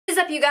What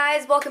is up, you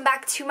guys? Welcome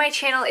back to my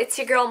channel. It's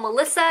your girl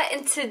Melissa,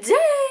 and today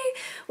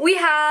we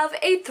have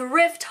a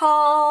thrift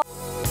haul.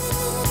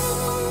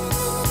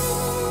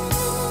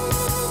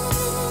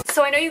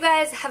 So I know you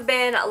guys have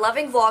been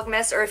loving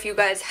Vlogmas, or if you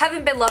guys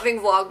haven't been loving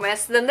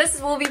Vlogmas, then this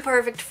will be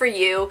perfect for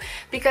you,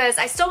 because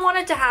I still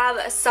wanted to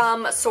have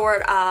some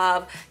sort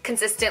of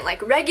consistent,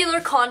 like, regular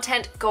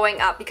content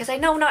going up, because I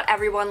know not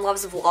everyone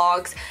loves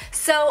vlogs.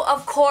 So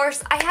of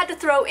course I had to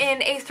throw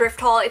in a thrift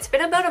haul. It's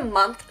been about a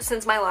month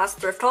since my last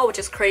thrift haul, which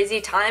is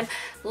crazy. Time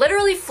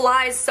literally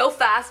flies so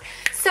fast.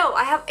 So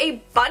I have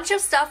a bunch of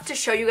stuff to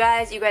show you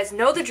guys. You guys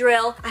know the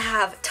drill. I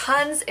have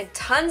tons and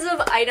tons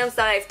of items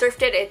that I've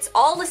thrifted. It's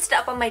all listed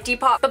up on my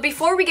Depop. But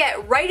before we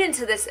get right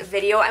into this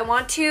video, I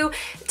want to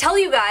tell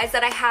you guys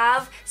that I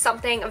have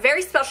something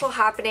very special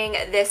happening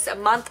this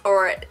month,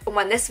 or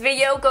when this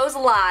video goes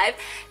live.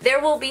 There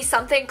will be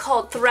something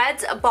called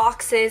Threads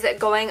Boxes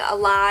going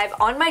live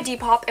on my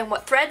Depop. And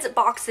what Threads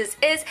Boxes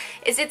is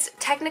it's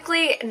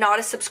technically not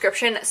a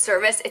subscription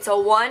service. It's a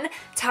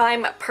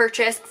one-time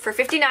purchase for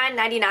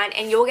 $59.99,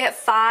 and you'll get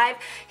 5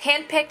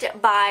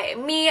 handpicked by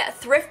me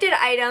thrifted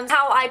items.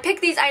 How I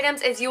pick these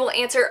items is you will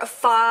answer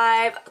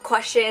 5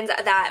 questions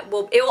that it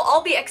will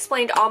all be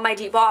explained on my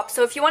Depop.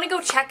 So if you want to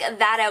go check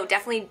that out,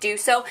 definitely do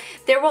so.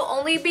 There will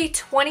only be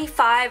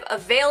 25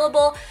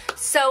 available.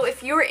 So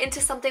if you're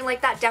into something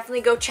like that,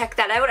 definitely go check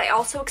that out. I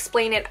also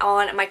explain it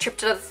on my trip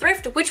to the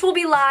thrift, which will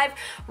be live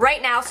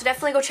right now. So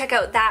definitely go check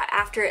out that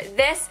after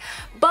this.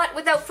 But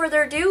without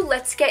further ado,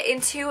 let's get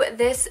into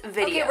this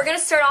video. Okay, we're gonna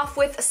start off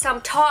with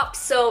some tops.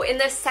 So in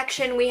this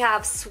section we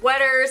have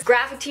sweaters,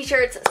 graphic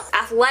t-shirts,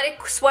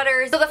 athletic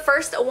sweaters. So the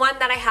first one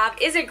that I have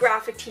is a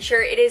graphic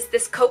t-shirt. It is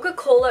this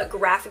Coca-Cola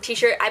graphic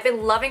t-shirt. I've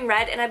been loving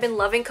red and I've been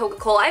loving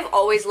Coca-Cola. I've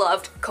always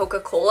loved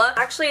Coca-Cola.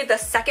 Actually, the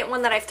second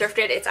one that I've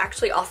thrifted, it's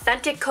actually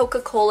authentic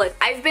Coca-Cola.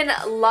 I've been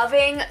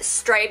loving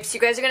stripes. You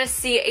guys are gonna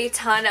see a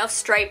ton of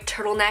striped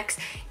turtlenecks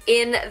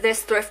in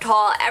this thrift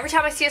haul. Every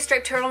time I see a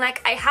striped turtleneck,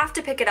 I have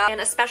to pick it up, and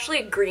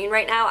especially green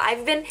right now.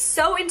 I've been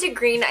so into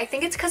green. I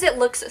think it's because it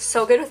looks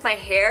so good with my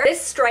hair.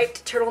 This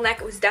striped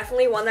turtleneck was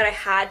definitely one that I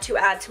had to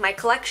add to my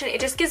collection. It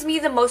just gives me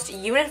the most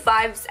unit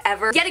vibes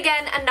ever. Yet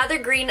again, another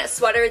green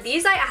sweater.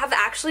 These I have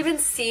actually been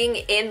seeing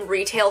in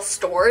retail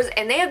stores,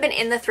 and they have been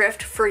in the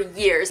thrift for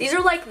years. These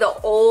are like the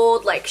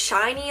old, like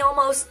shiny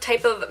almost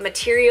type of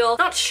material.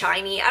 Not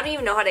shiny, I don't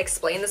even know how to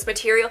explain this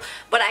material,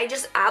 but I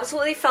just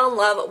absolutely fell in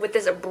love with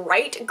this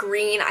bright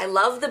green. I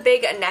love the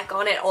big neck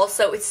on it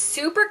also. It's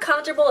super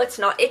comfortable. It's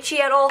not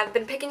itchy at all. I've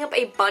been picking up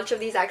a bunch of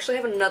these. I actually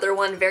have another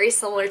one very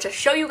similar to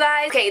show you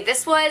guys. Okay,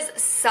 this was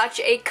such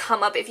a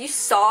come up. If you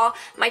saw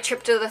my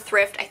trip to the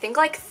thrift, I think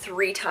like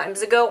 3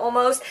 times ago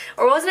almost,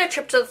 or it wasn't a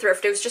trip to the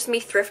thrift, it was just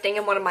me thrifting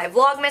in one of my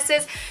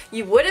Vlogmases,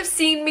 you would have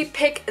seen me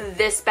pick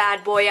this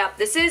bad boy up.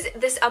 This is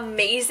this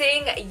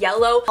amazing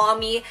yellow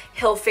Tommy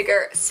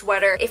Hilfiger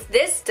sweater. If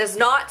this does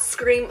not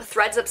scream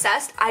Threads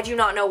Obsessed, I do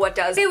not know what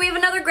does. Okay, we have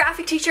another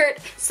graphic t-shirt.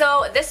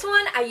 So this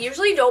one, I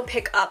usually don't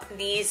pick up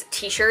these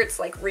t-shirts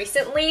like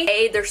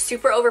recently. They're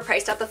super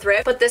overpriced at the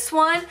thrift, but this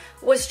one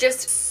was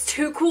just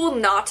too cool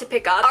not to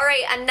pick up.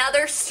 Alright,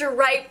 another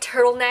striped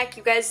turtleneck.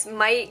 You guys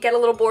might get a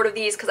little bored of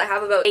these because I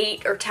have about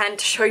 8 or 10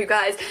 to show you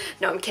guys.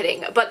 No, I'm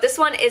kidding. But this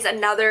one is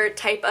another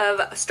type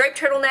of striped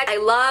turtleneck. I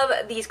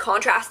love these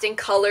contrasting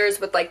colors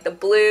with like the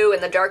blue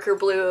and the darker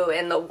blue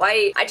and the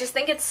white. I just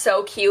think it's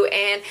so cute,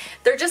 and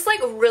they're just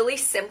like really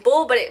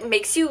simple, but it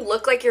makes you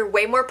look like you're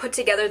way more put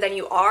together than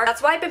you are.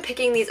 That's why I've been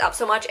picking these up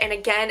so much, and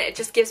again, it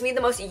just gives me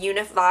the most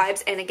unif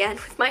vibes, and again,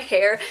 with my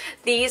hair,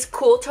 these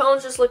cool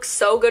tones just look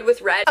so good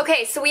with red.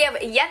 Okay, so we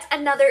have yet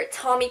another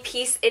Tommy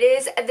piece. It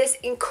is this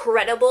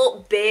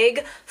incredible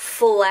big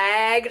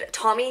flagged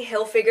Tommy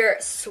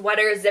Hilfiger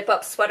sweater,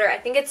 zip-up sweater. I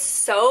think it's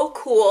so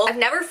cool. I've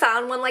never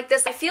found one like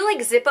this. I feel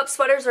like zip-up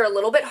sweaters are a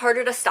little bit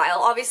harder to style,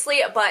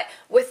 obviously, but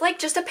with like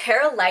just a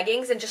pair of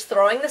leggings and just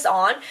throwing this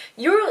on,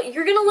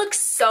 you're gonna look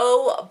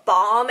so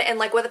bomb, and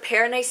like with a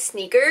pair of nice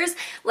sneakers,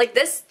 like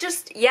this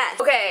just, yes.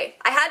 Okay,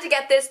 I had to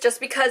get this just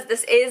because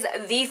this is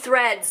the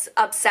Threads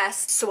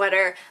Obsessed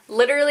sweater.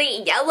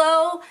 Literally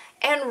yellow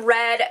and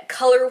red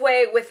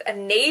colorway with a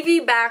navy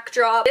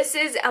backdrop. This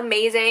is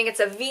amazing. It's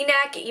a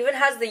v-neck. It even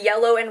has the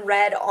yellow and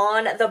red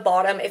on the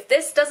bottom. If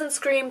this doesn't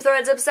scream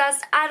Threads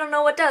Obsessed, I don't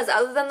know what does,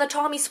 other than the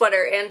Tommy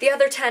sweater and the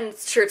other 10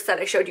 shirts that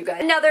I showed you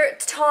guys. Another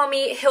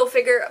Tommy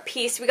Hilfiger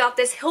piece. We got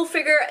this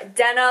Hilfiger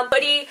denim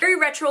hoodie. Very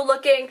retro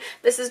looking.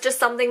 This is just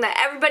something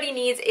that everybody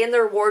needs in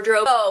their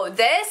wardrobe. Oh,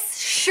 this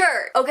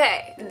shirt.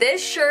 Okay,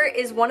 this shirt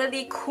is one of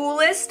the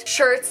coolest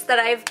shirts that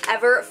I've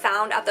ever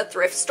found at the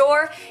thrift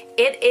store.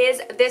 It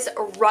is this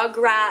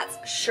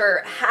Rugrats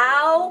shirt.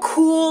 How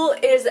cool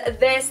is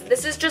this?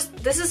 This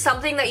is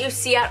something that you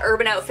see at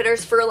Urban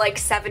Outfitters for like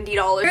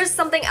 $70. Here's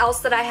something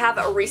else that I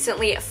have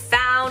recently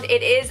found.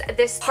 It is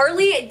this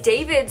Harley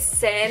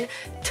Davidson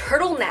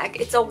turtleneck.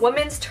 It's a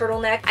women's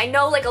turtleneck. I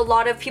know like a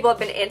lot of people have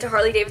been into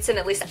Harley Davidson,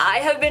 at least I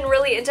have been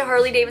really into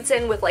Harley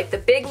Davidson with like the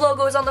big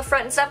logos on the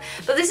front and stuff,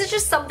 but this is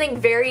just something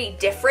very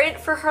different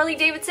for Harley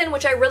Davidson,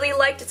 which I really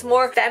liked. It's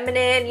more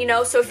feminine, you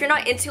know, so if you're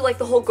not into like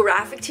the whole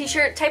graphic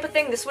t-shirt type of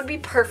thing, this would be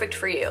perfect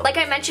for you. Like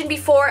I mentioned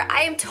before,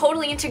 I am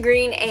totally into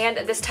green, and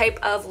this type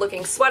of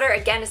looking sweater,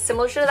 again, is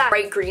similar to that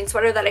bright green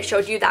sweater that I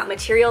showed you, that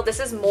material. This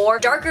is more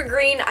darker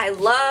green. I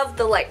love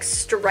the like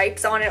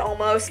stripes on it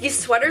almost. These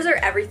sweaters are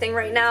everything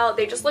right now.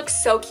 They just look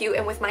so cute,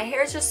 and with my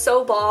hair, it's just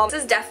so bomb.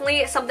 This is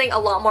definitely something a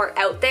lot more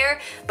out there,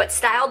 but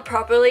styled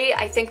properly,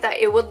 I think that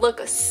it would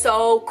look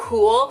so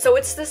cool. So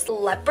it's this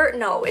leopard,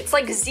 no, it's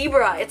like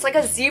zebra. It's like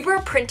a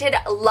zebra printed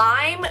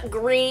lime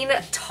green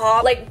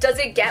top. Like, does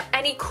it get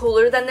any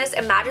cooler than this?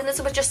 Imagine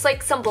this with just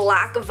like some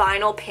black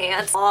vinyl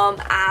pants,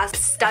 ass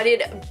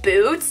studded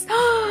boots.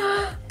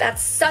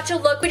 That's such a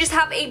look. We just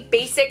have a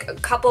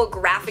basic couple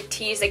graphic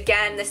tees.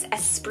 Again, this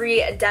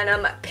Esprit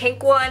denim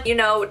pink one. You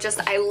know, just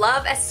I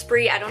love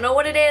Esprit. I don't know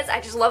what it is.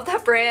 I just love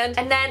that brand.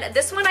 And then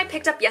this one I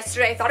picked up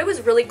yesterday. I thought it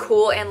was really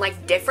cool and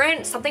like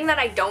different. Something that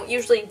I don't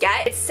usually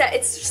get. It's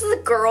just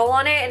a girl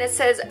on it, and it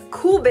says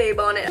cool babe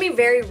on it. I mean,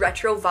 very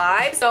retro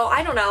vibe. So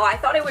I don't know. I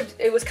thought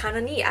it was kind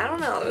of neat. I don't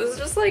know. It was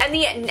just like. And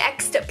the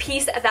next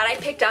piece that I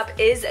picked up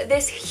is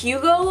this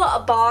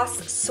Hugo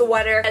Boss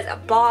sweater. It has a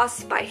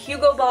Boss by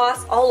Hugo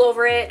Boss all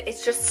over it.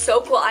 It's just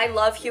so cool. I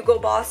love Hugo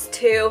Boss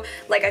too.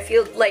 Like, I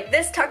feel like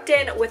this tucked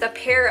in with a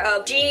pair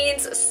of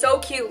jeans, so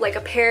cute, like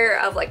a pair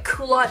of like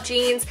culotte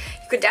jeans.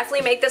 You could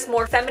definitely make this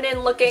more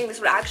feminine looking. This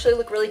would actually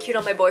look really cute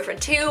on my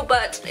boyfriend too,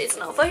 but it's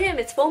not for him,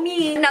 it's for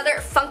me. Another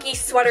funky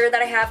sweater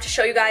that I have to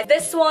show you guys.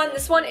 This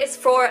one is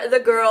for the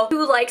girl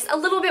who likes a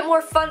little bit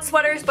more fun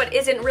sweaters but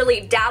isn't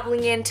really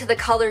dabbling into the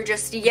color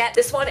just yet.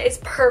 This one is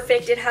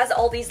perfect. It has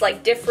all these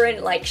like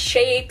different like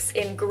shapes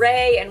in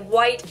gray and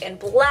white and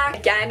black.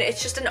 Again,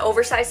 it's just an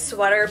oversized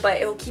sweater,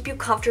 but it will keep you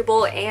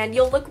comfortable and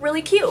you'll look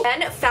really cute.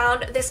 Then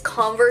found this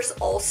Converse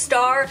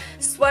All-Star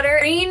sweater.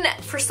 Green,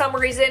 for some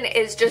reason,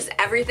 is just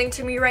everything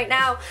to me right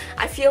now.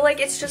 I feel like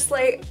it's just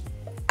like,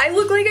 I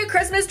look like a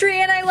Christmas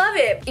tree and I love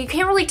it. You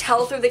can't really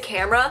tell through the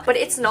camera, but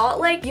it's not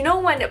like, you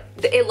know when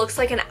it looks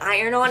like an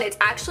iron-on, it's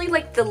actually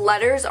like the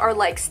letters are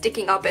like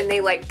sticking up and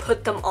they like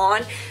put them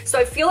on. So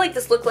I feel like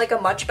this looked like a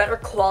much better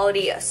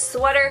quality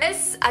sweater.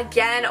 This,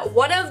 again,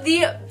 one of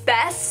the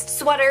best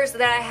sweaters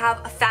that I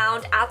have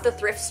found at the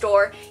thrift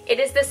store. It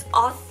is this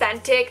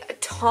authentic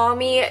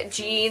Tommy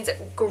jeans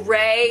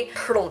gray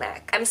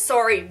turtleneck. I'm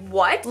sorry,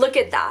 what? Look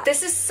at that.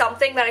 This is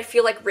something that I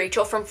feel like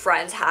Rachel from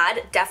Friends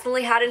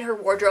definitely had in her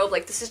wardrobe.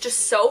 Like, this is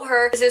just so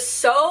her. This is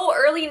so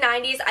early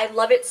 90s. I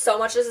love it so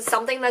much. This is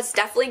something that's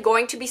definitely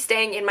going to be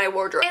staying in my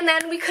wardrobe. And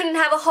then we couldn't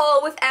have a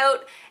haul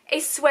without a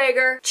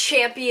Swagger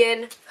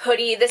Champion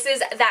hoodie. This is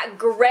that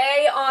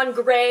gray on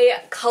gray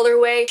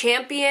colorway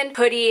Champion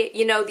hoodie.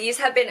 You know, these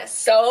have been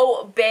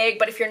so big,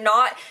 but if you're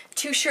not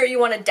too sure you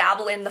want to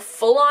dabble in the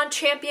full-on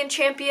Champion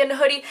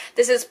hoodie,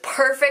 this is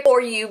perfect for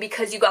you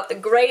because you got the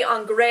gray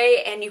on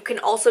gray and you can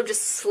also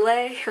just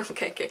slay.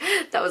 Okay,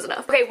 that was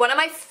enough. Okay, one of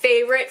my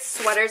favorite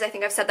sweaters, I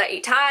think I've said that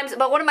 8 times,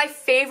 but one of my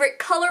favorite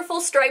colorful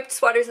striped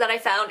sweaters that I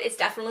found is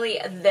definitely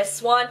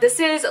this one. This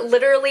is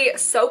literally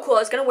so cool. I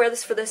was gonna wear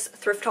this for this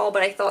thrift haul,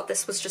 but I thought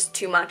this was just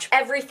too much.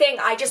 Everything,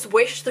 I just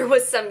wish there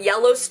was some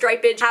yellow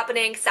stripage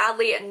happening.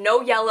 Sadly,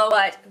 no yellow,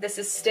 but this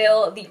is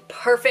still the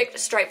perfect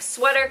striped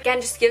sweater.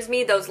 Again, just gives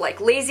me those like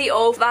lazy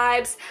O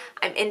vibes.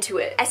 I'm into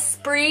it.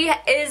 Esprit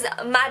is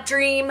my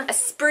dream.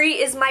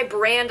 Esprit is my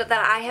brand that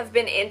I have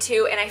been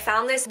into, and I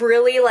found this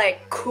really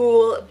like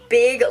cool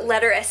big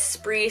letter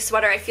Esprit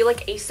sweater. I feel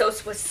like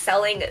ASOS was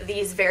selling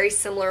these very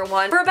similar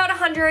ones for about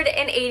 $180,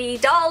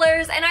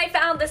 and I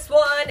found this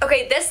one.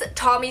 Okay, this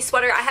Tommy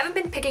sweater, I haven't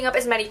been picking up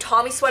as many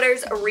Tommy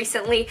sweaters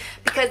recently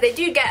because they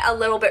do get a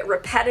little bit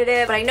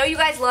repetitive, but I know you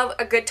guys love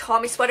a good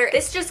Tommy sweater.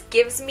 This just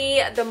gives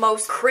me the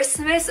most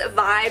Christmas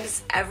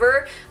vibes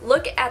ever.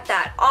 Look at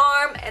that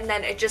arm, and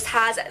then it just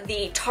has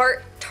the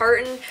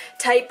tartan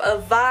type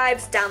of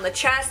vibes down the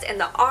chest and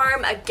the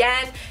arm.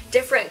 Again,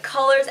 different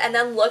colors, and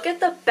then look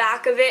at the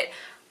back of it.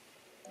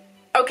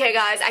 Okay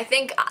guys, I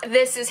think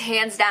this is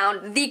hands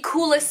down the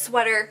coolest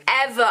sweater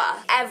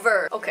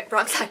ever. Okay,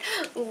 wrong side.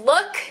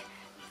 Look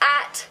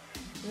at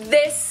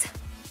this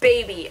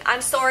baby.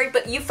 I'm sorry,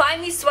 but you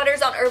find these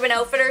sweaters on Urban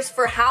Outfitters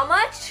for how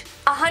much?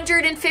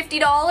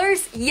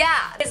 $150? Yeah,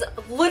 it's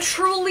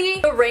literally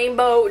the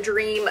rainbow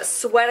dream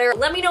sweater.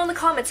 Let me know in the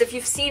comments if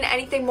you've seen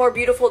anything more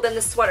beautiful than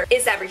this sweater.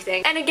 It's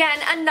everything. And again,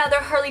 another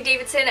Harley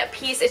Davidson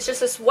piece. It's just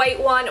this white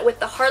one with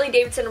the Harley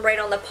Davidson right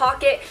on the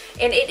pocket,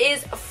 and it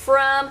is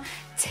from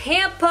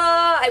Tampa.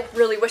 I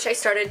really wish I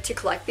started to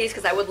collect these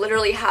because I would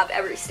literally have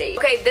every state.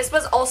 Okay, this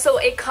was also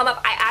a come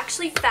up. I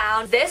actually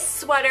found this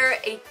sweater,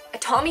 a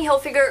Tommy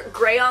Hilfiger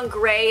gray on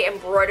gray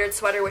embroidered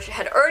sweater, which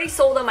had already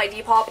sold on my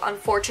Depop,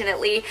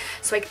 unfortunately,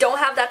 so I don't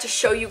have that to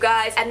show you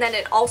guys. And then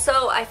it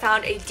also, I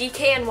found a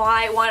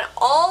DKNY one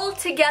all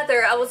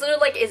together. I was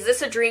literally like, is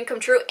this a dream come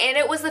true? And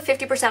it was the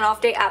 50%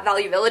 off day at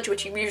Value Village,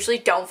 which you usually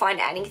don't find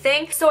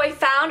anything. So I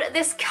found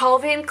this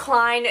Calvin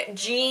Klein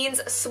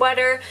jeans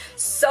sweater,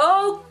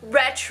 so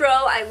retro retro.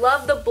 I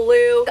love the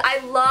blue. I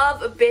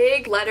love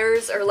big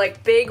letters or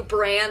like big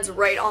brands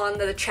right on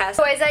the chest.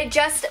 So as I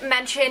just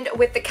mentioned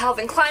with the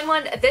Calvin Klein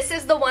one, this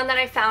is the one that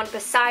I found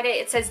beside it.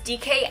 It says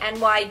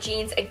DKNY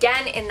jeans,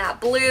 again in that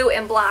blue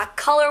and black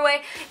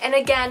colorway, and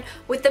again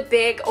with the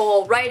big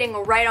old writing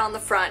right on the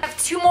front. I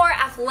have two more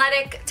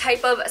athletic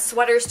type of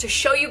sweaters to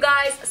show you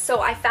guys.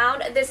 So I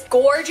found this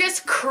gorgeous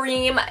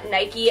cream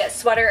Nike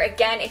sweater.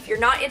 Again, if you're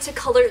not into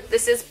color,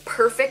 this is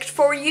perfect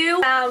for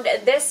you. Found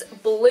this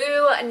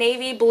blue,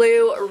 navy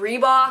blue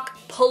Reebok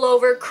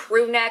pullover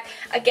crew neck,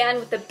 again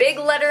with the big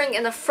lettering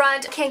in the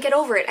front. Can't get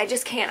over it. I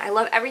just can't. I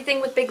love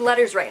everything with big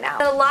letters right now.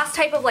 The last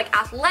type of like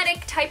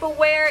athletic type of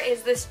wear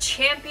is this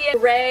Champion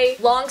gray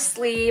long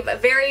sleeve,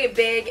 very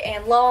big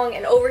and long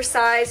and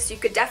oversized. So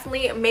you could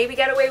definitely maybe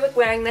get away with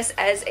wearing this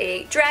as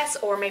a dress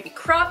or maybe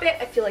crop it.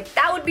 I feel like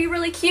that would be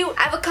really cute.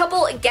 I have a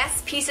couple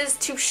guest pieces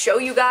to show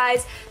you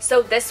guys.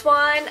 So this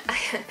one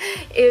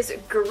is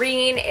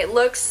green. It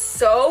looks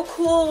so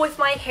cool with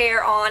my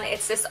hair on.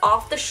 It's this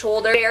off the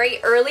shoulder, very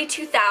early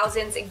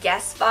 2000s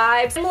Guess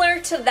vibe. Similar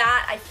to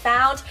that, I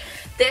found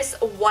this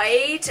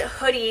white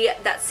hoodie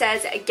that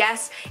says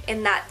Guess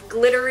in that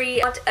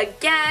glittery.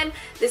 Again,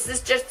 this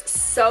is just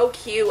so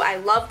cute. I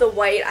love the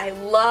white. I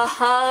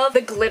love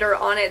the glitter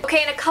on it.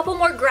 Okay, and a couple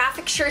more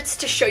graphic shirts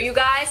to show you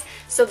guys.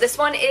 So this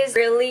one is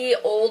really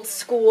old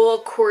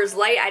school Coors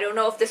Light. I don't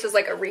know if this is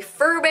like a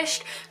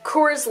refurbished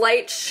Coors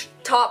Light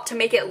top to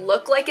make it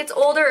look like it's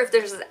older,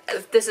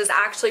 if this is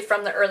actually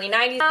from the early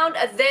 90s. Found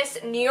this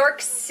New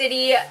York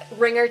City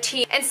ringer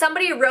tee, and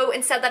somebody wrote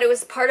and said that it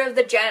was part of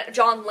the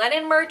John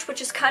Lennon merch, which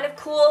is kind of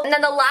cool. And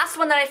then the last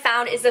one that I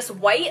found is this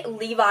white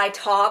Levi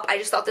top. I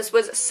just thought this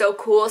was so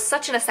cool,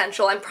 such an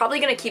essential. I'm probably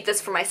gonna keep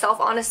this for myself,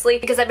 honestly,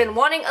 because I've been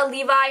wanting a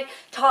Levi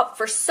top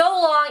for so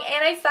long,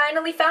 and I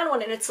finally found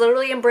one, and it's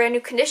literally in brand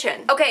new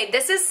condition. Okay,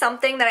 this is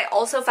something that I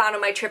also found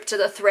on my trip to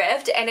the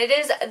thrift, and it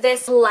is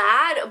this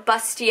plaid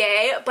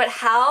bustier, but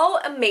how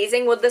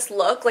amazing would this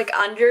look like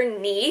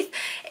underneath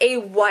a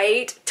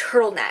white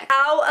turtleneck?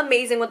 How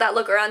amazing would that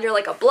look, or under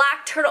like a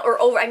black turtle,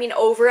 or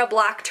over a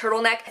black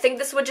turtleneck? I think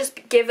this would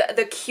just give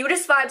the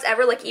cutest vibes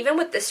ever. Like even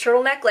with this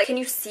turtleneck, like can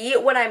you see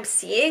what I'm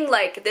seeing?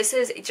 Like this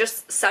is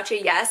just such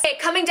a yes. Okay,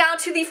 coming down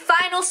to the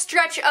final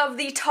stretch of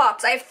the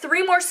tops. I have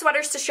three more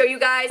sweaters to show you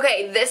guys.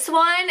 Okay, this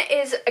one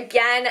is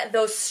again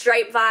those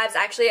stripe vibes.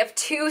 I actually have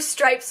two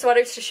striped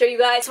sweaters to show you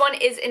guys. This one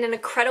is in an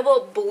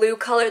incredible blue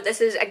color.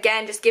 This is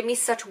again just give me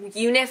such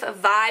unif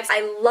vibes.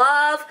 I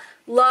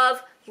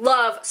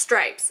love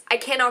stripes. I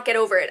cannot get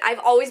over it. I've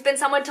always been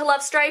someone to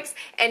love stripes,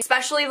 and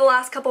especially the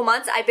last couple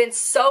months I've been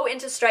so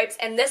into stripes,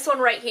 and this one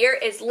right here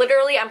is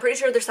literally, I'm pretty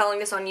sure they're selling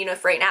this on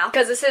Unif right now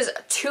because this is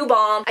too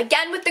bomb.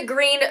 Again with the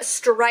green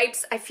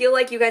stripes. I feel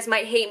like you guys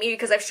might hate me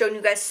because I've shown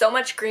you guys so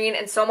much green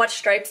and so much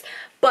stripes,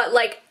 but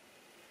like.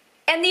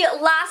 And the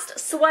last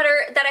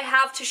sweater that I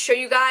have to show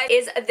you guys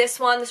is this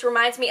one. This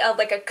reminds me of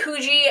like a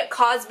Coogee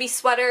Cosby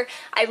sweater.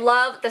 I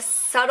love the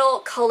subtle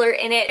color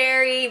in it.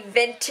 Very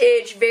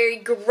vintage, very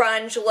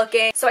grunge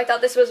looking. So I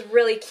thought this was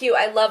really cute.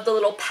 I love the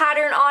little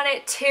pattern on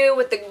it too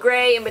with the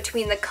gray in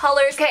between the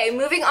colors. Okay,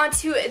 moving on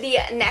to the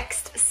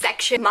next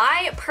section.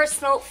 My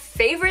personal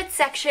favorite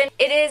section.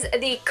 It is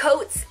the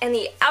coats and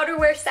the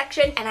outerwear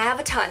section, and I have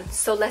a ton,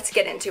 so let's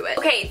get into it.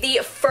 Okay,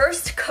 the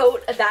first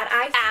coat that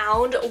I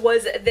found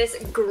was this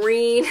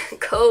green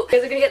coat. You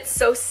guys are gonna get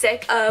so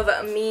sick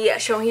of me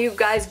showing you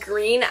guys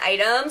green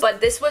items, but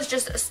this was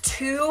just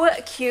too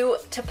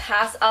cute to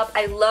pass up.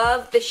 I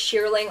love the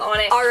shearling on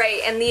it.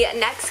 Alright, and the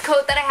next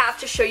coat that I have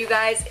to show you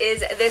guys is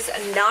this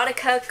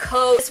Nautica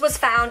coat. This was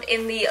found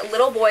in the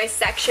little boys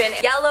section.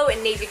 Yellow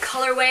and navy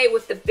colorway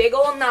with the big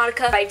old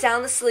Nautica right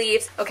down the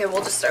sleeves. Okay,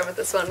 we'll just start with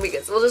this one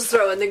because we'll just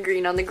throw in the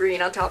green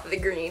on top of the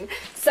green.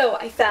 So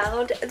I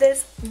found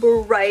this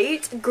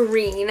bright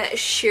green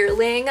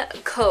shearling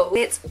coat.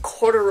 It's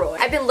corduroy.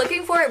 I've been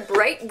looking for a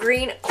bright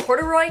green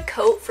corduroy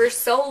coat for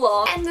so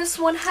long, and this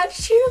one had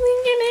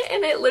shearling in it,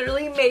 and it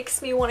literally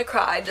makes me want to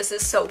cry. This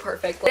is so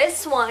perfect.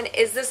 This one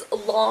is this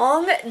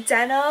long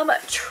denim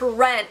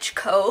trench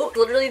coat.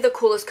 Literally the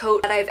coolest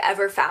coat that I've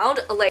ever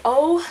found. Like,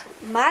 oh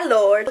my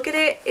lord, look at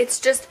it. It's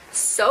just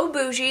so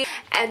bougie.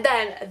 And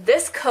then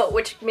this coat,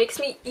 which makes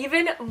me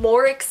even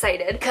more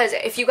excited, because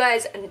if you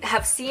guys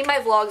have seen my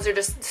vlogs or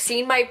just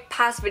seen my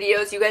past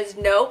videos, you guys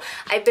know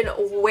I've been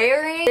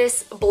wearing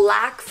this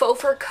black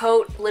faux fur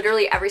coat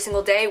literally every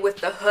single day with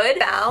the hood.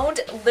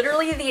 Found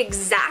literally the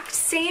exact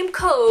same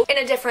coat in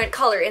a different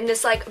color, in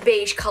this like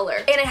beige color,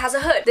 and it has a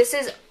hood. This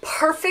is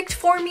perfect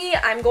for me.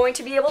 I'm going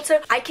to be able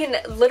to, I can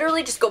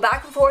literally just go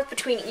back and forth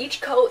between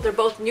each coat. They're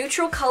both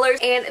neutral colors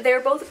and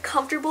they're both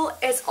comfortable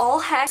as all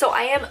heck. So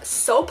I am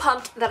so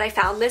pumped that I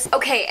found this.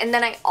 Okay, and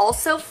then I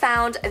also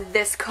found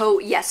this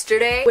coat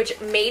yesterday, which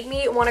made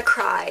me want to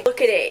cry.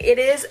 Look at it. It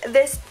is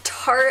this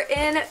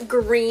tartan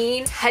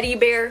green teddy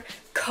bear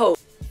coat.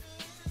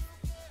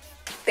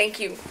 Thank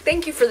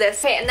you for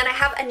this. Okay, and then I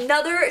have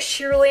another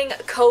shearling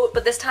coat,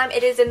 but this time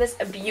it is in this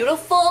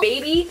beautiful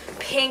baby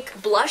pink,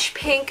 blush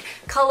pink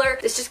color.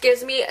 This just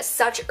gives me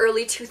such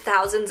early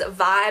 2000s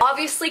vibe.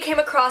 Obviously came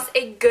across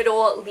a good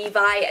old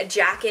Levi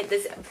jacket.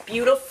 This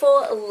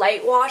beautiful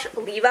light wash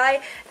Levi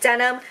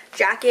denim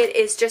jacket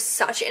is just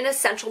such an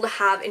essential to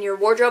have in your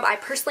wardrobe. I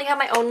personally have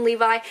my own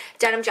Levi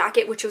denim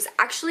jacket, which was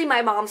actually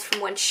my mom's from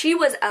when she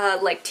was a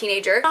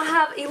teenager. I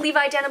have a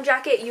Levi denim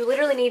jacket. You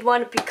literally need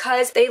one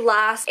because they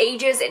last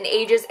ages and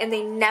ages and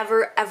they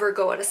never ever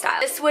go out of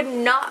style. This would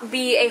not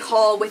be a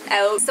haul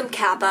without some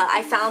Kappa.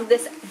 I found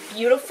this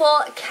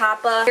beautiful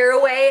Kappa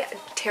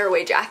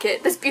tearaway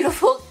jacket. This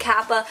beautiful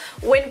Kappa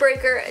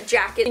windbreaker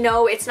jacket. You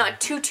know, it's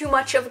not too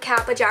much of a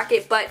Kappa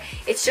jacket, but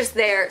it's just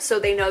there so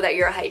they know that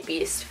you're a hype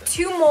beast.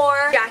 Two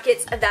more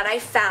jackets that I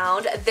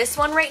found. This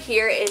one right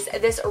here is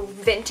this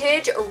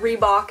vintage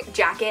Reebok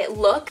jacket.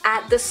 Look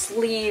at the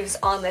sleeves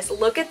on this.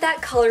 Look at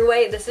that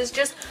colorway. This is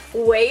just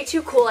way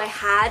too cool. I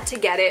had to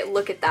get it.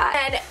 Look at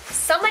that. And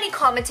somebody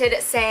commented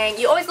saying,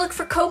 you always look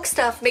for Coke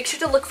stuff. Make sure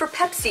to look for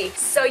Pepsi.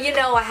 So you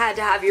know I had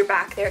to have your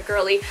back there,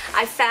 girly.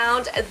 I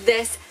found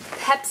this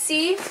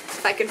Pepsi,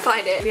 if I can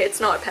find it. It's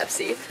not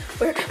Pepsi.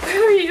 Where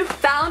are you?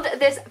 Found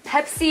this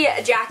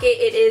Pepsi jacket.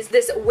 It is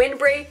this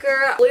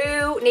windbreaker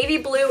blue, navy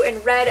blue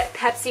and red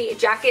Pepsi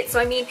jacket. So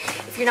I mean,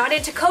 if you're not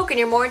into Coke and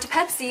you're more into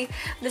Pepsi,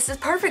 this is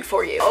perfect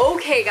for you.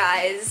 Okay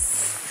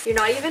guys. You're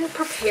not even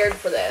prepared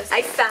for this.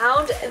 I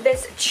found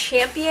this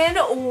Champion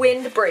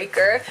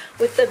windbreaker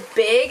with the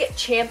big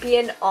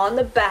Champion on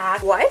the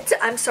back. What?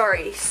 I'm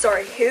sorry.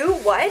 Sorry, who?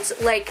 What?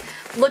 Like,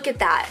 look at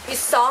that. If you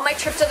saw my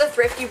trip to the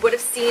thrift, you would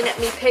have seen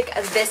me pick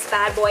this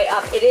bad boy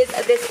up. It is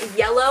this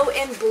yellow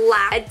and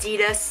black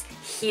Adidas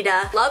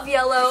Hita. Love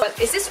yellow, but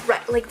is this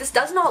like, this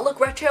does not look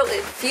retro.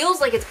 It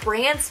feels like it's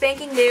brand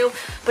spanking new,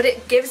 but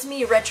it gives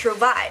me retro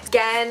vibes.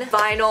 Again,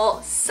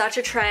 vinyl, such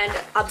a trend.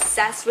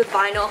 Obsessed with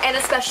vinyl, and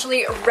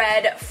especially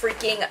red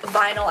freaking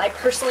vinyl. I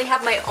personally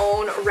have my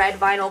own red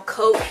vinyl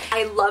coat.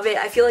 I love it.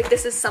 I feel like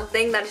this is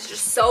something that is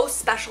just so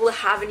special to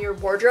have in your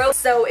wardrobe.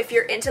 So if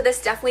you're into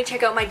this, definitely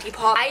check out my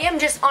Depop. I am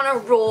just on a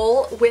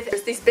roll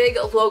with these big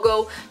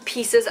logo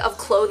pieces of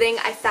clothing.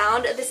 I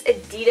found this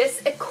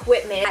Adidas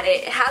equipment.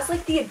 It has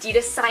like the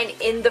Adidas sign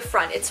in the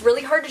front. It's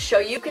really hard to show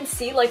you. You can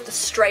see like the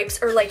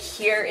stripes are like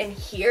here and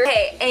here.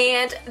 Okay,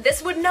 and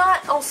this would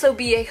not also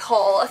be a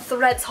haul, a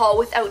Threads haul,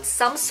 without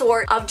some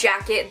sort of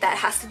jacket that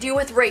has to do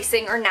with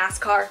racing or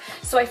NASCAR.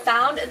 So I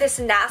found this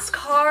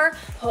NASCAR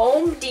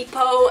Home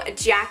Depot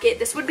jacket.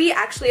 This would be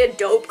actually a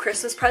dope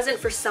Christmas present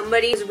for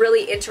somebody who's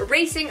really into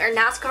racing or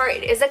NASCAR.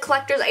 It is a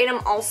collector's item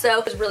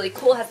also. It's really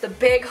cool. It has the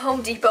big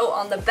Home Depot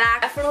on the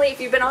back. Definitely,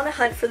 if you've been on a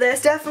hunt for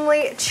this,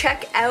 definitely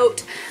check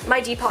out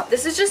my Depop.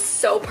 This is just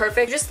so perfect.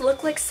 You just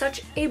look like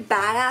such a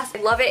badass.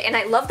 I love it, and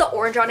I love the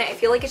orange on it. I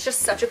feel like it's just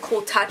such a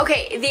cool touch.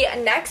 Okay,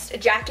 the next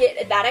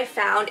jacket that I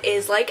found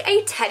is like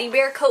a teddy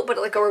bear coat, but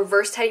like a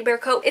reverse teddy bear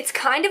coat. It's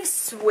kind of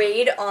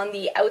suede on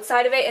the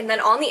outside of it, and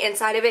then on the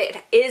inside of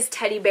it is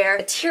teddy bear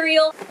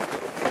material.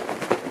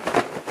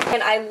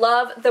 And I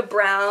love the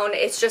brown.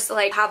 It's just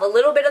like have a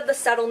little bit of the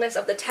subtleness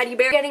of the teddy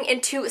bear. Getting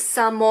into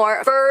some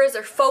more furs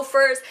or faux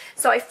furs.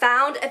 So I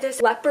found this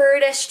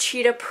leopardish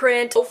cheetah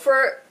print faux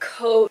fur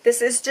coat.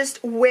 This is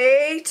just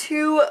way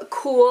too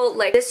cool.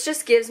 Like, this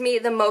just gives me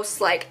the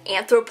most like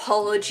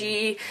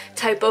anthropology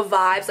type of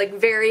vibes, like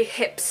very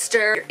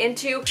hipster. You're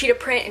into cheetah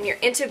print and you're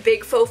into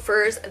big faux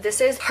furs, this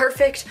is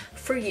perfect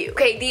for you.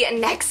 Okay, the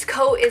next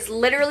coat is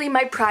literally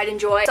my pride and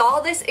joy.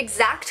 Saw this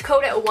exact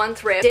coat at one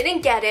thrift,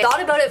 didn't get it,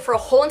 thought about it for a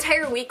whole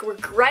entire week,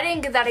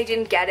 regretting that I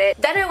didn't get it.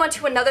 Then I went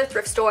to another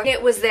thrift store and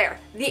it was there.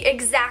 The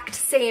exact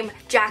same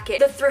jacket.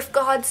 The thrift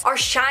gods are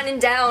shining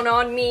down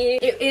on me.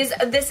 It is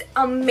this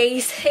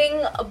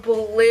amazing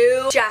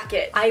blue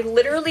jacket. I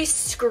literally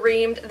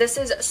screamed, this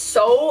is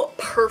so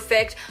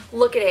perfect.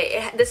 Look at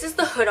it. This is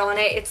the hood on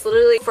it. It's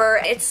literally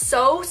fur. It's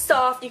so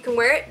soft. You can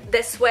wear it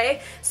this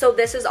way, so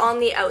this is on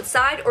the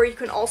outside, or you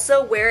can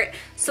also wear it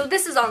so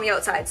this is on the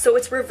outside, so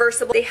it's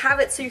reversible. They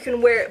have it so you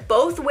can wear it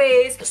both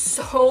ways.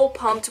 So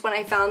pumped when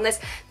I found this.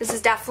 This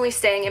is definitely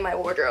staying in my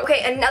wardrobe.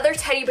 Okay, another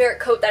teddy bear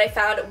coat that I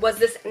found was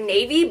this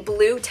navy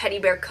blue teddy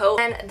bear coat,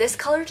 and this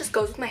color just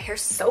goes with my hair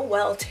so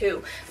well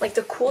too. Like,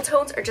 the cool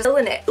tones are just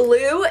in it.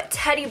 Blue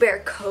teddy bear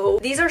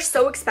coat. These are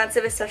so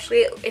expensive,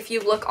 especially if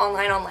you look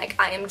online on like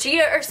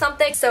IMG or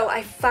something. So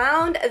I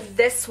found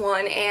this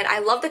one and I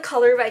love the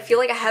color, but I feel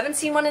like I haven't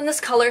seen one in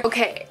this color.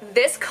 Okay,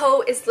 this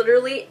coat is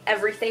literally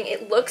everything.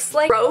 It looks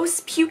like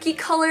rose pukey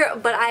color,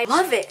 but I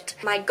love it.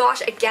 My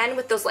gosh, again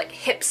with those like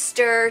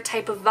hipster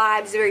type of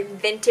vibes, very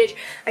vintage.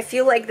 I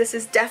feel like this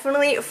is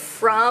definitely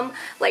from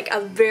like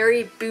a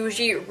very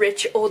bougie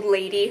rich old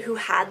lady who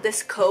had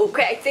this coat.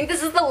 Okay, I think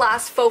this is the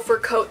last faux fur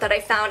coat that I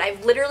found.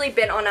 I've literally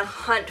been on a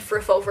hunt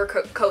for faux fur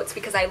coats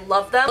because I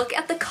love them. Look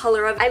at the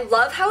color of it. I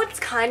love how it's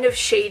kind of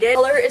shaded. The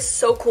color is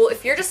so cool.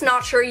 If you're just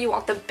not sure you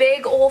want the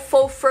big old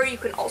faux fur, you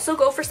can also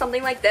go for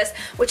something like this,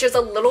 which is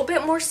a little little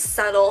bit more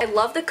subtle. I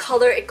love the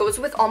color. It goes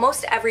with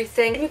almost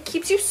everything and it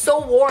keeps you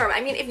so warm.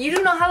 I mean, if you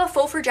do not have a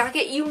faux fur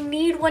jacket, you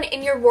need one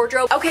in your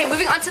wardrobe. Okay,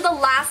 moving on to the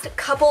last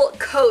couple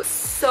coats.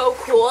 So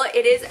cool.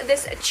 It is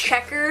this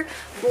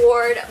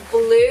checkerboard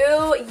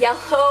blue,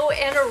 yellow,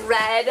 and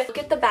red. Look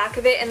at the back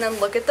of it and then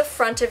look at the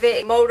front of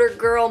it. Motor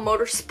girl,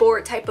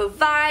 motorsport type of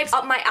vibes.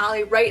 Up my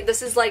alley, right?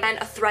 This is like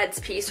a Threads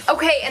piece.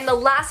 Okay, and the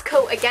last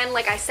coat, again,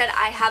 like I said,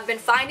 I have been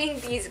finding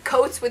these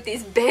coats with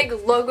these big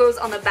logos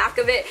on the back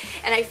of it,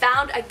 and I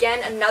found,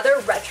 again, another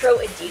retro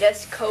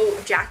Adidas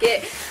coat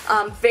jacket.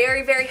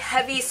 Very, very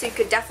heavy, so you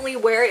could definitely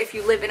wear it if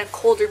you live in a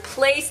colder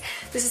place.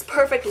 This is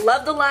perfect.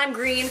 Love the lime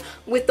green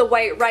with the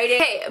white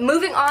writing. Okay,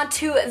 moving on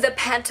to the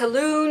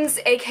pantaloons,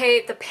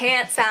 aka the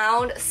pants.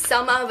 Found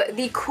some of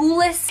the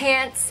coolest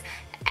pants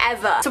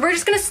ever. So we're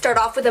just gonna start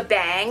off with a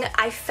bang.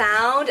 I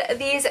found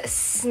these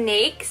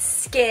snake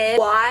skin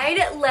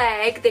wide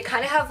leg. They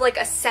kind of have like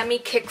a semi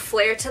kick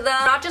flare to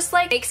them. Not just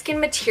like snake skin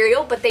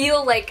material, but they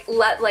feel like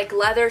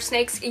leather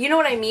snakes. You know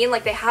what I mean?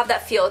 Like they have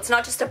that feel. It's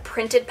not just a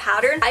printed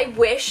pattern. I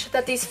wish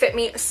that these fit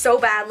me so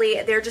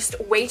badly. They're just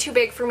way too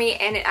big for me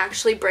and it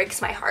actually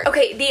breaks my heart.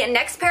 Okay, the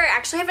next pair I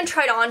actually haven't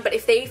tried on, but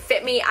if they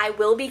fit me, I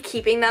will be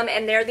keeping them,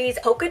 and they're these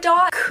polka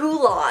dot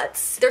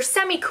culottes. They're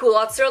semi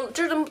culottes.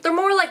 They're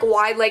more like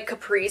wide leg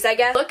capris, I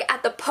guess. Look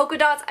at the polka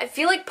dots. I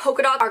feel like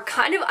polka dots are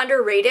kind of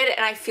underrated,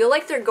 and I feel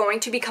like they're going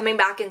to be coming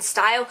back in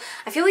style.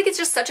 I feel like it's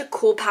just such a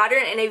cool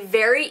pattern and a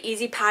very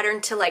easy pattern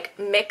to like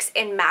mix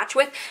and match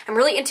with. I'm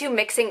really into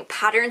mixing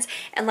patterns,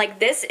 and like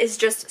this is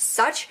just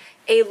such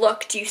a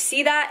look. Do you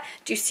see that?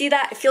 Do you see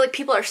that? I feel like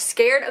people are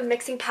scared of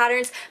mixing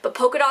patterns, but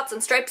polka dots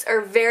and stripes are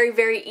a very,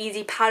 very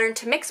easy pattern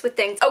to mix with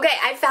things. Okay,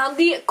 I found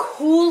the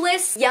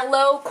coolest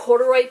yellow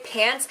corduroy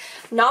pants,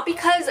 not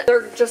because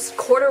they're just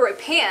corduroy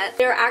pants.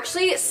 They're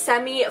actually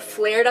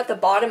semi-flared at the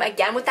bottom,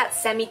 again with that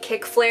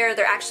semi-kick flare.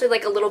 They're actually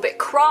like a little bit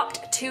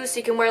cropped too, so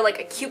you can wear like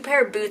a cute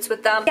pair of boots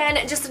with them.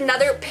 Again, just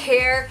another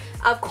pair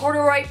of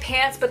corduroy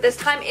pants, but this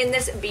time in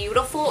this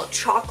beautiful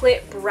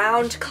chocolate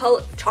brown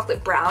color.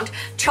 Chocolate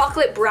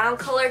brown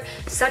color.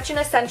 Such an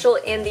essential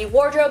in the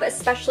wardrobe,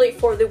 especially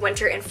for the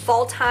winter and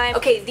fall time.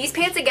 Okay, these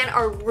pants again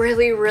are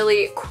really,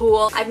 really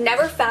cool. I've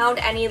never found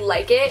any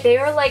like it. They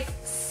are like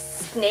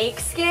snake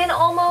skin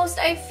almost,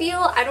 I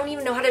feel. I don't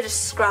even know how to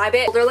describe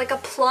it. They're like a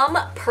plum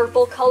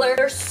purple color.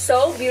 They're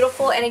so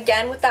beautiful, and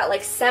again with that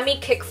like semi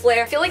kick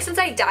flare. I feel like since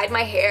I dyed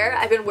my hair,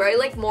 I've been wearing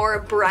like more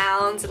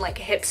browns and like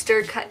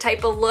hipster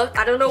type of look.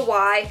 I don't know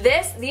why.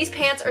 These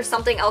pants are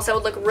something else that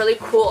would look really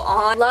cool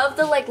on. Love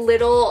the like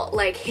little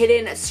like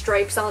hidden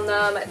stripes on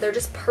them. They're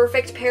just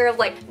perfect pair of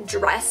like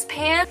dress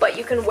pants, but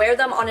you can wear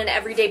them on an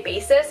everyday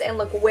basis and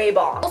look way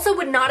bomb. Also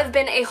would not have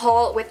been a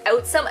haul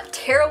without some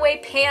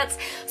tearaway pants,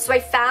 so I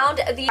found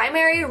the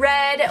primary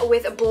red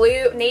with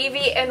blue,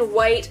 navy, and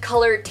white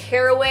colored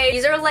tearaway.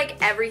 These are like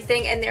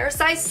everything, and they're a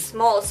size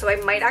small, so I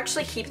might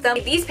actually keep them.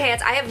 These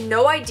pants, I have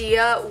no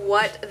idea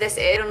what this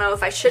is. I don't know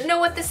if I should know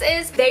what this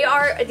is. They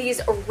are these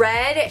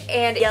red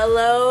and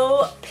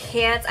yellow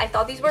pants. I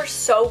thought these were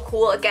so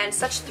cool. Again,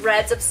 such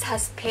Threads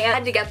obsessed pants. I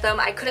had to get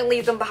them. I couldn't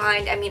leave them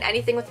behind. I mean,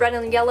 anything with red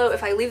and yellow,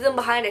 if I leave them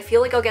behind, I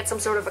feel like I'll get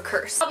some sort of a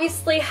curse.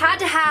 Obviously, had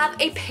to have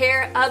a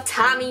pair of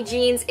Tommy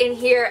jeans in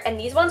here, and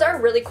these ones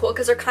are really cool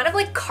because they're kind of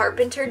like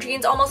carpenter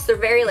jeans almost. They're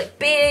very like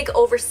big,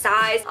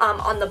 oversized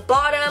on the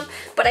bottom,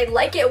 but I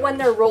like it when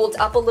they're rolled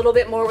up a little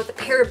bit more with a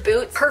pair of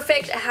boots.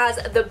 Perfect. It has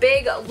the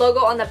big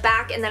logo on the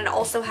back, and then it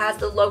also has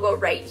the logo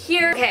right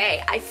here.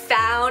 Okay, I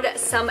found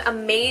some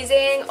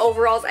amazing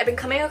overalls. I've been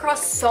coming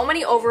across so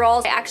many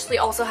overalls. I actually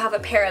also have a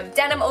pair of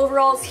denim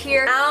overalls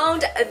here.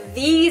 Found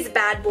these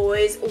bad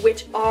boys,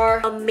 which are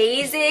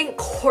amazing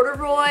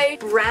corduroy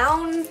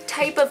brown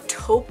type of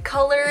taupe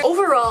color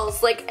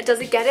overalls. Like, does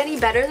it get any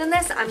better than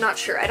this? I'm not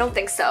sure. I don't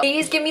think so.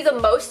 These give me the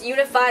most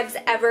unit vibes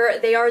ever.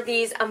 They are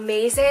these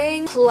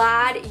amazing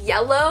plaid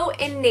yellow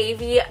and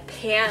navy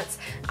pants.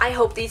 I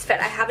hope these fit.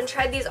 I haven't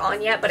tried these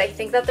on yet, but I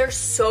think that they're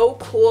so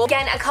cool.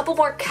 Again, a couple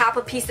more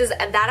Kappa pieces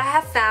that I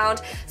have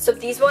found. So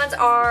these ones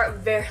are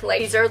very like,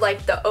 these are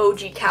like the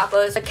OG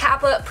Kappas. The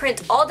Kappa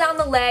print all down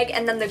the leg,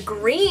 and then the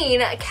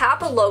green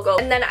Kappa logo.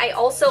 And then I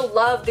also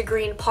love the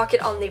green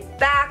pocket on the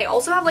back. I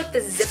also have like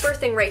the zipper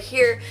thing right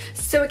here,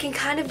 so it can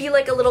kind of be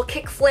like a little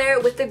kick flare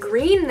with the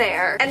green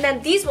there. And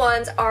then these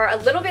ones are a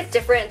little bit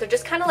different. They're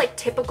just kind of like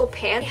typical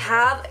pants. They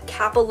have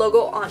Kappa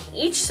logo on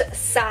each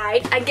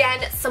side.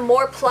 Again, some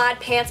more plaid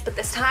pants, but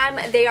this time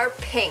they are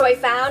pink. So I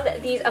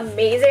found these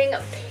amazing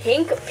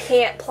pink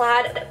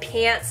plaid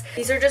pants.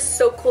 These are just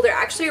so cool. They're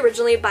actually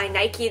originally by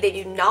Nike. They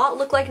do not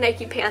look like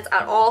Nike pants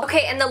at all.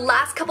 Okay, and the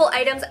last couple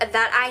items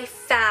that I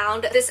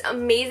found, this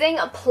amazing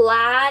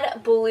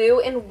plaid blue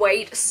and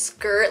white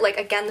skirt. Like,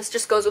 again, this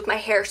just goes with my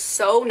hair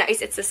so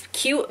nice. It's this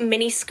cute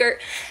mini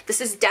skirt.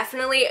 This is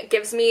definitely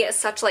gives me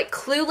such like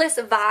clean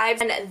Clueless vibes.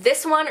 And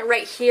this one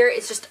right here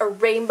is just a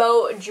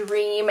rainbow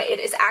dream. It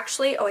is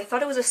actually, oh, I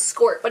thought it was a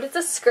skirt, but it's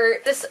a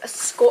skirt. This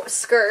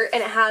skirt,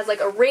 and it has like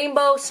a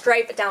rainbow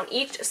stripe down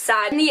each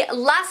side. And the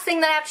last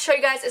thing that I have to show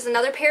you guys is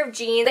another pair of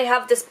jeans. They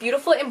have this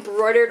beautiful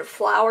embroidered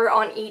flower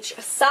on each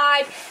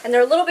side, and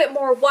they're a little bit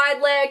more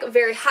wide leg,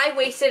 very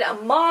high-waisted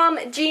mom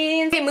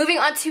jeans. Okay, moving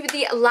on to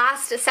the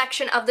last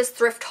section of this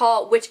thrift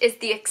haul, which is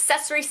the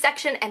accessory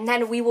section, and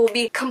then we will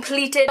be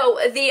completed. So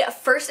the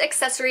first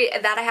accessory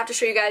that I have to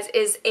show you guys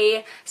is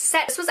a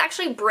set. This was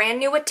actually brand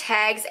new with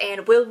tags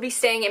and will be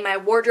staying in my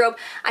wardrobe.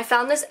 I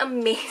found this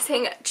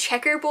amazing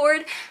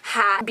checkerboard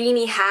hat,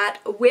 beanie hat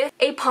with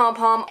a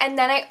pom-pom, and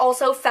then I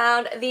also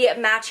found the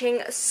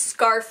matching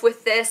scarf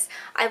with this.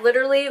 I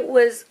literally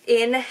was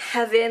in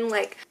heaven.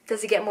 Like,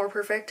 does it get more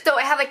perfect? So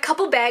I have a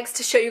couple bags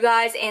to show you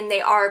guys, and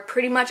they are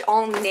pretty much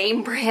all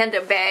name brand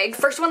bags.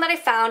 First one that I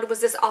found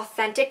was this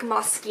authentic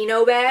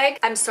Moschino bag.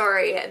 I'm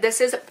sorry,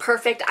 this is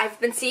perfect. I've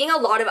been seeing a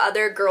lot of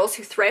other girls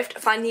who thrift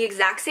find the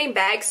exact same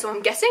bag, so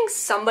I'm guessing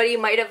somebody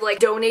might have like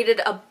donated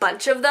a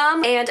bunch of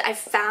them, and I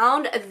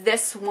found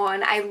this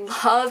one. I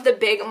love the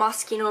big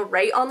Moschino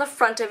right on the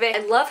front of it. I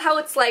love how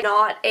it's like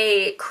not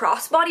a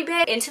crossbody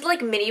bag, into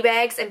like mini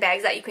bags and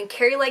bags that you can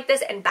carry like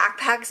this, and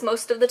backpacks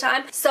most of the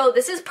time. So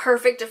this is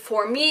perfect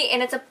for me,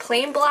 and it's a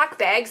plain black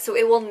bag, so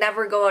it will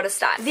never go out of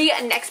style. The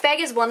next bag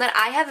is one that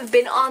I have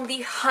been on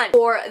the hunt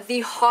for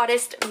the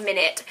hottest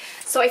minute.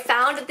 So I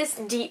found this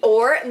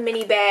Dior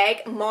mini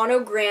bag,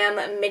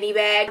 monogram mini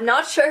bag. I'm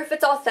not sure if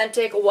it's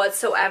authentic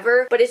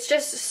whatsoever, but it's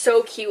just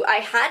so cute. I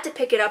had to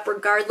pick it up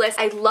regardless.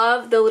 I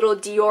love the little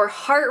Dior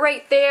heart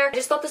right there. I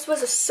just thought this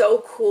was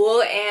so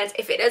cool, and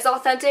if it is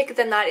authentic,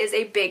 then that is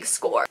a big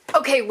score.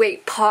 Okay,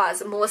 wait,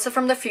 pause. Melissa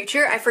from the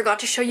future, I forgot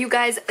to show you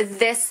guys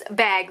this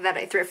bag that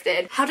I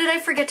thrifted. How did I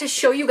forget to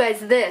show you guys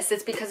this?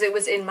 It's because it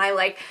was in my,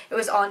 like, it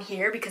was on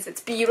here because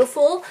it's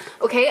beautiful.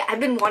 Okay, I've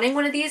been wanting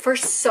one of these for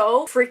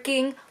so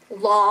freaking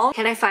long,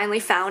 and I finally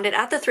found it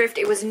at the thrift.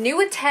 It was new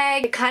with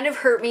tag. It kind of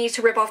hurt me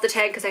to rip off the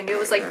tag because I knew it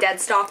was like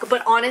dead stock,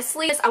 but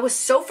honestly, I was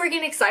so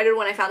freaking excited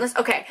when I found this.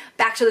 Okay,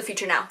 back to the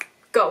future now.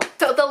 Go.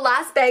 So the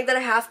last bag that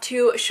I have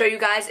to show you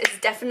guys is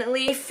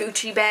definitely a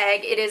Gucci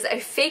bag. It is a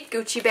fake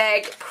Gucci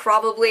bag,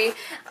 probably.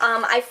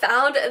 I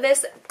found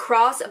this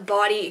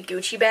cross-body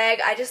Gucci bag.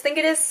 I just think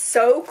it is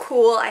so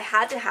cool. I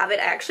had to have it.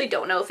 I actually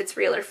don't know if it's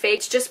real or fake.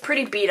 It's just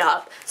pretty beat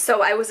up,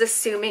 so I was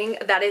assuming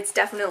that it's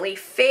definitely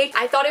fake.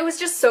 I thought it was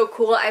just so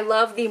cool. I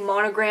love the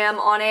monogram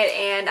on it,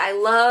 and I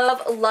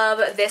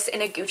love this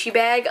in a Gucci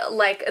bag,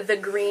 like the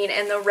green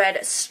and the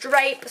red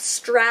strap.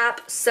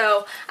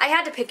 So I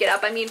had to pick it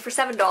up. I mean, for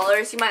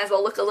 $7, you might as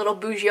well look a little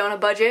bougie on a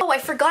budget. Oh, I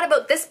forgot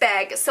about this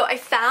bag. So I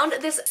found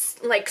this,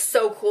 like,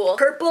 so cool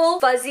purple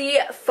fuzzy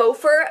faux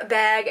fur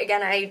bag.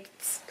 Again,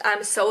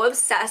 I'm so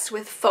obsessed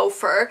with faux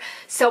fur.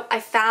 So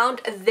I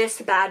found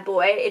this bad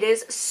boy. It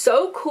is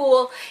so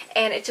cool,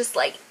 and it just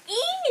like,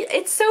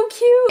 it's so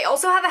cute. I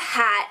also have a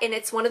hat, and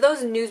it's one of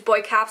those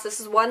newsboy caps. This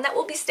is one that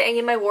will be staying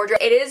in my wardrobe.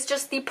 It is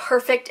just the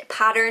perfect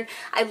pattern.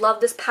 I love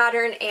this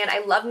pattern, and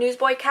I love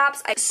newsboy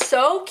caps. It's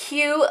so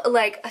cute,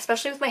 like,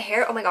 especially with my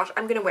hair. Oh my gosh,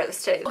 I'm gonna wear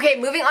this today. Okay,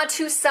 moving on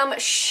to some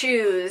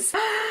shoes.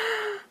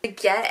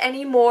 Get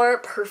any more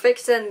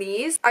perfect than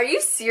these? Are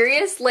you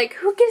serious? Like,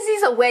 who gives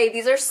these away?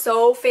 These are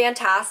so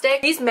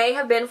fantastic. These may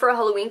have been for a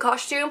Halloween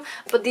costume,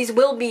 but these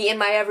will be in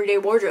my everyday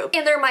wardrobe.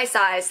 And they're my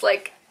size,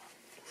 like,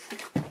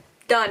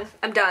 done.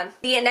 I'm done.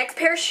 The next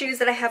pair of shoes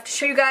that I have to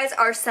show you guys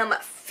are some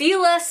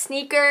Fila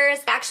sneakers.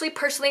 I actually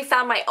personally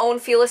found my own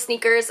Fila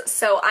sneakers,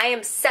 so I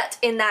am set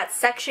in that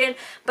section.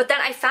 But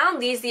then I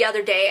found these the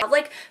other day. I have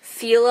like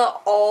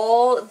Fila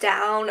all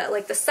down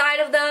like the side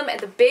of them, and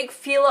the big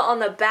Fila on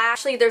the back.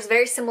 Actually, there's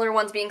very similar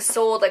ones being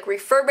sold, like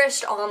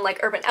refurbished on like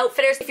Urban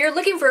Outfitters. If you're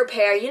looking for a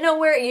pair, you know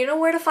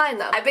where to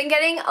find them. I've been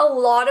getting a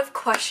lot of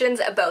questions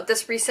about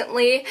this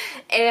recently,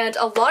 and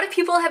a lot of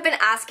people have been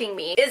asking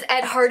me, is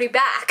Ed Hardy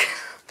back?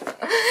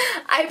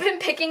 I've been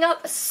picking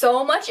up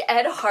so much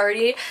Ed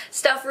Hardy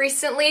stuff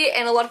recently,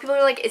 and a lot of people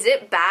are like, is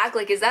it back?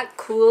 Like, is that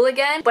cool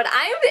again? But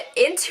I'm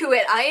into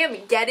it. I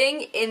am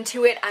getting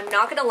into it. I'm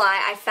not gonna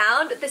lie. I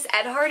found this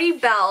Ed Hardy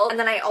belt, and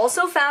then I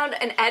also found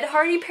an Ed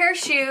Hardy pair of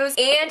shoes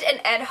and an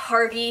Ed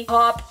Hardy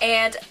top,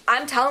 and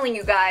I'm telling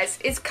you guys,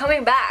 it's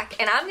coming back,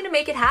 and I'm gonna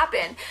make it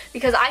happen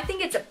because I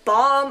think it's a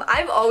bomb.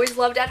 I've always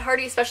loved Ed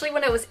Hardy, especially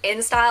when I was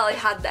in style. I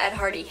had the Ed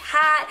Hardy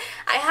hat.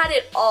 I had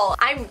it all.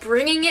 I'm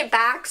bringing it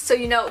back, so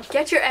you know,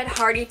 get your Ed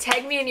Hardy.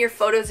 Tag me in your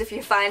photos if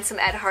you find some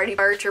Ed Hardy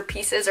merch or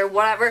pieces or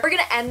whatever. We're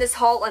gonna end this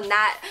haul on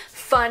that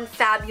fun,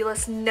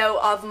 fabulous note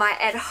of my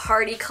Ed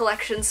Hardy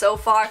collection so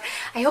far.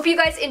 I hope you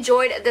guys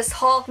enjoyed this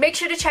haul. Make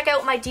sure to check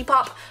out my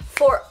Depop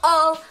for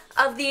all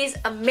of these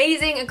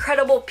amazing,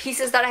 incredible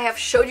pieces that I have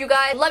showed you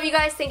guys. Love you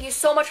guys. Thank you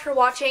so much for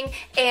watching,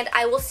 and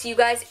I will see you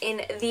guys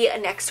in the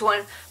next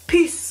one.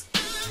 Peace.